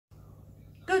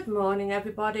Good morning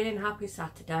everybody and happy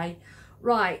Saturday.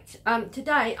 Right,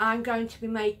 today I'm going to be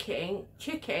making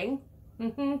chicken,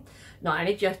 not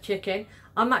only just chicken,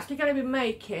 I'm actually going to be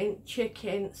making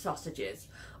chicken sausages.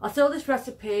 I saw this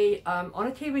recipe on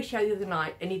a TV show the other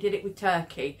night and he did it with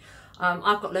turkey.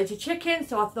 I've got loads of chicken,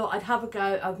 so I thought I'd have a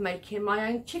go of making my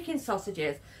own chicken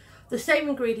sausages. The same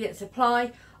ingredients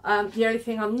apply. The only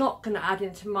thing I'm not going to add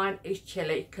into mine is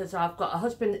chilli, because I've got a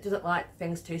husband that doesn't like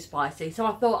things too spicy. So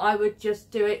I thought I would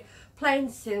just do it plain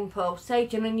simple,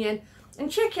 sage and onion and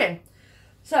chicken.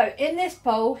 So in this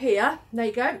bowl here, there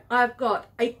you go, I've got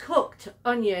a cooked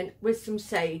onion with some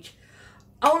sage.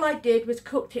 All I did was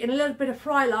cooked it in a little bit of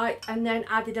frylight and then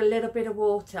added a little bit of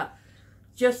water,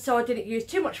 just so I didn't use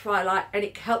too much frylight and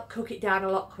it helped cook it down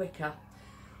a lot quicker.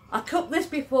 I cooked this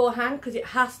beforehand because it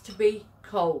has to be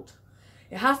cold.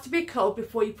 It has to be cold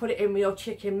before you put it in with your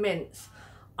chicken mince.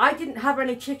 I didn't have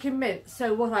any chicken mince,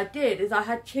 so what I did is I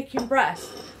had chicken breast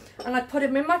and I put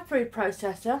them in my food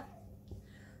processor.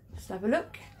 Let's have a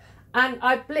look. And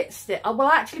I blitzed it. Well,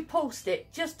 I actually pulsed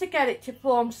it just to get it to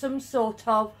form some sort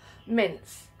of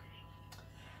mince.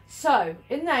 So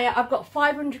in there I've got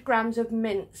 500 grams of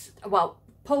mince, well,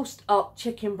 pulsed up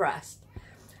chicken breast.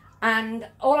 And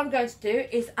all I'm going to do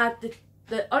is add the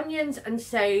onions and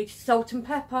sage, salt and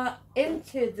pepper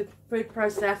into the food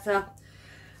processor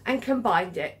and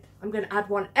combine it. I'm going to add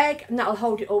 1 egg and that'll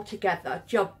hold it all together.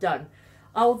 Job done.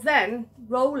 I'll then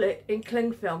roll it in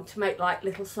cling film to make like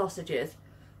little sausages.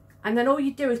 And then all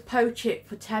you do is poach it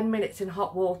for 10 minutes in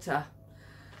hot water.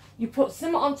 You put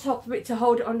some on top of it to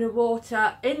hold it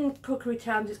underwater. In cookery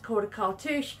terms it's called a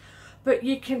cartouche, but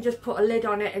you can just put a lid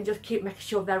on it and just keep making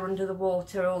sure they're under the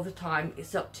water all the time.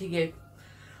 It's up to you.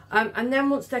 And then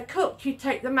once they're cooked, you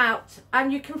take them out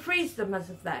and you can freeze them as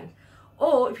of then.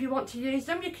 Or if you want to use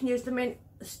them, you can use them in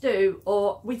a stew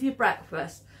or with your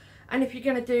breakfast. And if you're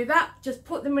going to do that, just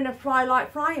put them in a frylight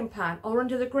frying pan or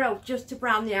under the grill just to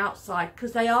brown the outside,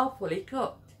 because they are fully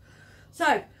cooked.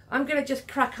 So I'm going to just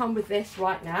crack on with this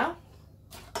right now.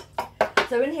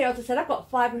 So in here, as I said, I've got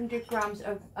 500 grams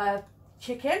of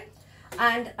chicken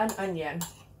and an onion.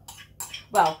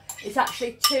 Well, it's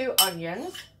actually 2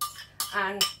 onions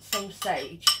and some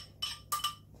sage.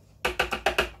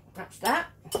 That's that.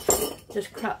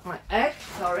 Just crack my egg.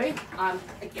 Sorry,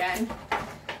 again,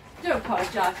 do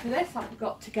apologise for this. I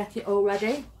forgot to get it all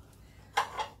ready.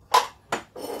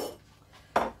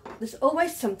 There's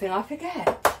always something I forget.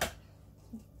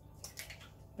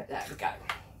 But there we go.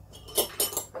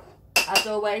 As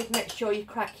always, make sure you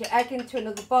crack your egg into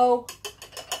another bowl.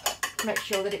 Make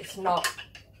sure that it's not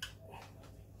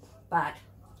bad.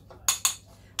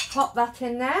 Pop that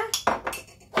in there.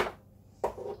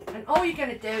 And all you're going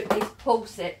to do is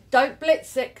pulse it. Don't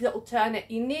blitz it because it'll turn it.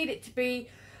 You need it to be,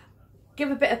 give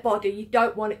a bit of body. You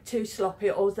don't want it too sloppy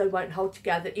or they won't hold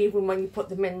together even when you put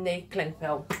them in the cling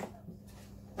film.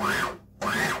 And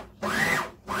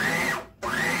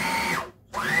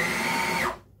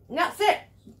that's it.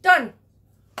 Done.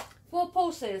 4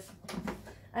 pulses.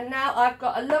 And now I've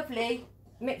got a lovely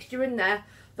mixture in there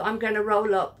that I'm going to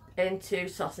roll up into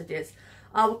sausages.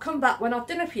 I will come back when I've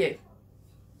done a few.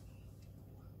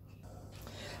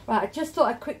 Right, I just thought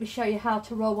I'd quickly show you how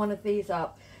to roll one of these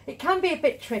up. It can be a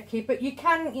bit tricky, but you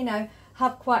can, you know,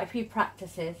 have quite a few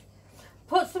practices.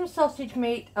 Put some sausage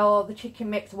meat or the chicken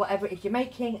mix or whatever it is you're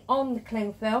making on the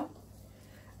cling film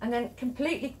and then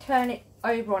completely turn it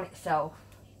over on itself.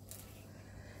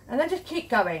 And then just keep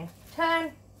going.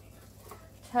 Turn,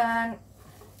 turn,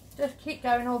 just keep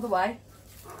going all the way.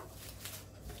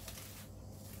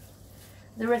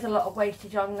 There is a lot of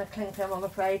wastage on the cling film, I'm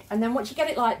afraid. And then once you get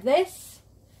it like this,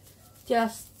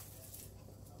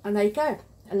 and there you go,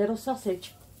 a little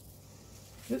sausage.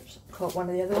 Oops, caught one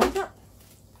of the other ones up.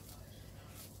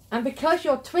 And because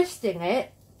you're twisting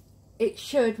it, it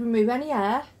should remove any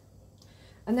air.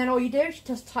 And then all you do is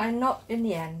just tie a knot in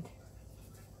the end.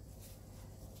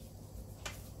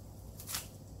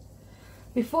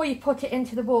 Before you put it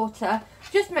into the water,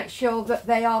 just make sure that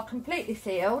they are completely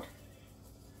sealed.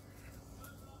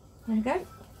 There you go.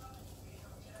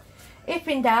 If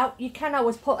in doubt, you can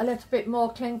always put a little bit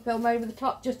more cling film over the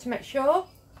top just to make sure.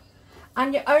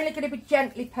 And you're only going to be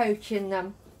gently poaching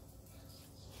them.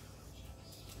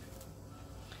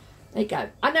 There you go.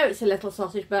 I know it's a little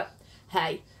sausage, but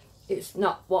hey, it's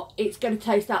not what it's going to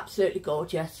taste absolutely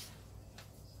gorgeous.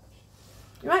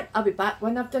 Right, I'll be back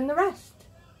when I've done the rest.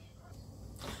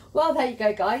 Well, there you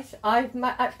go, guys. I've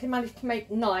actually managed to make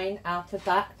 9 out of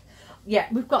that. Yeah,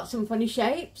 we've got some funny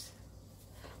shapes,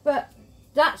 but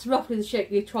that's roughly the shape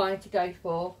you're trying to go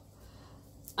for.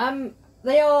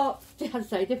 They are, as I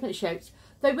say, different shapes.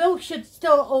 They should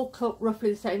still all cook roughly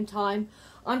the same time.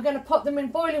 I'm going to put them in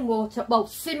boiling water, well,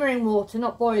 simmering water,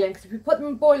 not boiling, because if we put them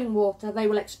in boiling water, they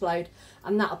will explode,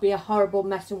 and that'll be a horrible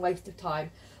mess and waste of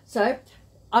time. So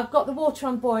I've got the water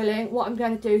on boiling. What I'm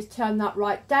going to do is turn that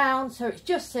right down, so it's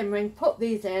just simmering. Put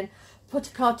these in, put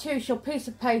a cartouche or piece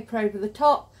of paper over the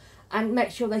top, and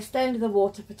make sure they stay under the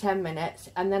water for 10 minutes,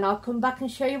 and then I'll come back and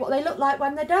show you what they look like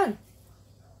when they're done.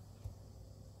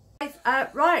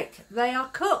 Right, they are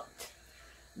cooked.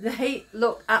 They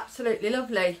look absolutely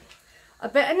lovely. A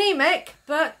bit anemic,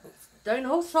 but don't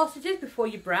all sausages before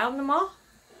you brown them off.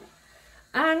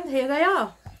 And here they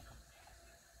are.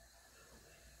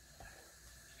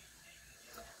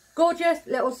 Gorgeous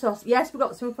little sauce. Yes, we've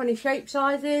got some funny shape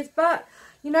sizes, but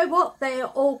you know what? They are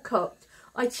all cooked.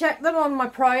 I checked them on my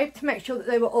Pride to make sure that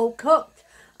they were all cooked,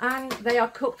 and they are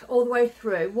cooked all the way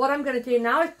through. What I'm going to do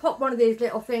now is pop one of these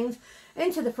little things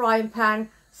into the frying pan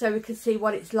so we can see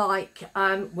what it's like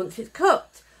once it's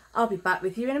cooked. I'll be back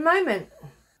with you in a moment.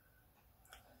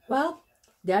 Well,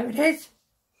 there it is.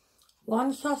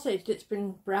 One sausage that's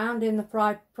been browned in the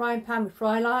frying pan with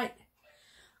frylight,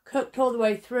 cooked all the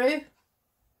way through.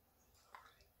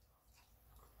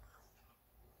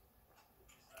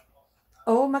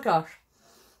 Oh my gosh,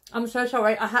 I'm so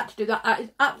sorry I had to do that. That is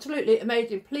absolutely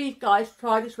amazing. Please guys,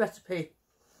 try this recipe.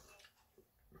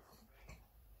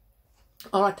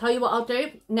 Oh, I'll tell you what I'll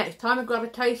do. Next time I grab a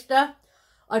taster,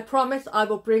 I promise I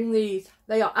will bring these.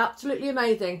 They are absolutely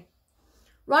amazing.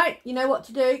 Right, you know what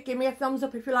to do. Give me a thumbs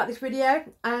up if you like this video,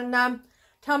 and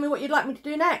tell me what you'd like me to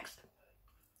do next.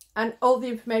 And all the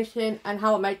information and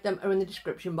how I made them are in the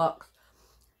description box.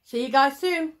 See you guys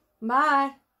soon.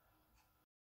 Bye.